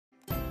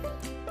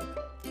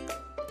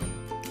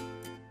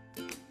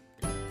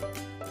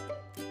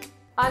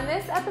On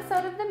this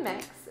episode of The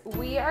Mix,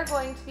 we are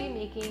going to be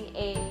making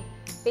a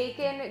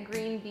bacon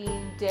green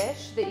bean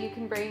dish that you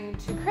can bring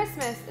to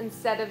Christmas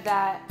instead of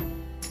that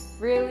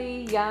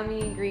really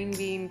yummy green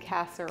bean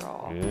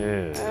casserole.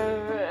 This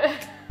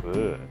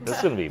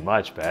is gonna be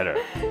much better.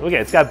 Look,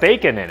 it's got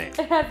bacon in it.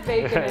 It has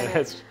bacon in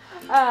it.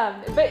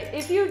 But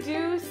if you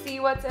do see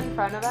what's in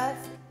front of us,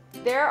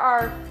 there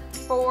are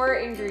 4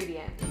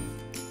 ingredients.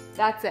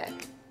 That's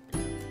it.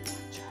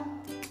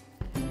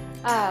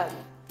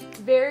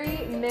 Very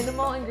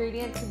minimal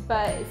ingredients,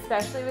 but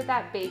especially with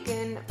that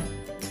bacon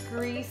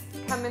grease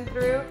coming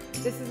through,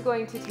 this is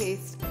going to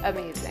taste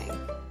amazing.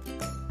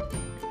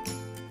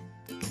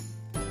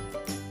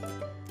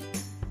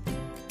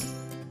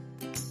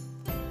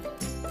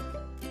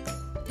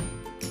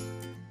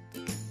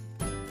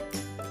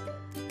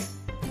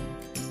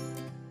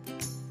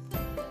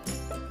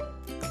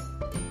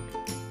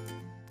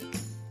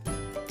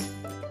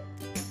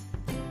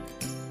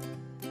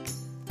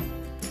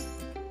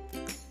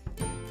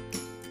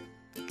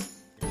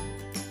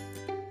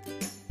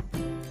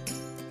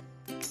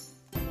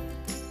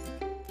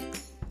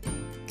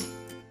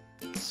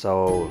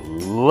 So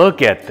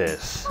look at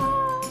this.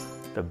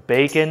 The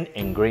bacon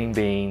and green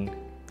bean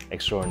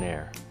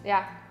extraordinaire.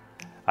 Yeah.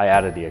 I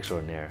added the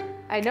extraordinaire.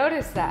 I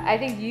noticed that. I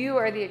think you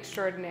are the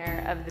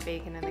extraordinaire of the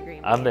bacon and the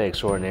green bean. I'm the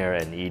extraordinaire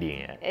in eating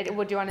it.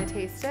 Would you want to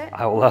taste it?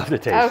 I would love to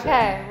taste it.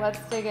 Okay, let's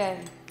dig in.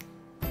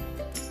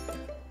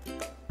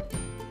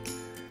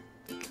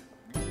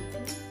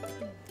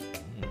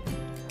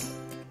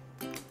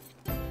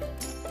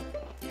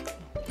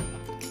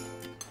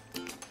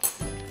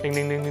 Ding,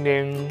 ding, ding, ding,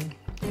 ding.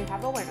 We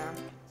have a winner.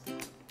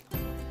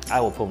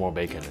 I will put more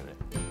bacon in it.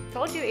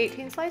 Told you,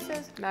 18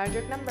 slices,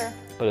 magic number.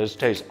 But it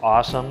tastes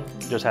awesome.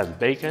 Just has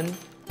bacon,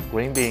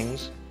 green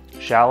beans,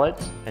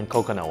 shallots, and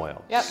coconut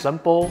oil. Yep.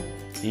 Simple,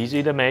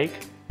 easy to make.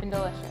 And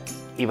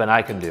delicious. Even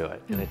I can do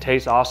it. And it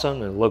tastes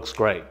awesome and it looks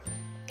great.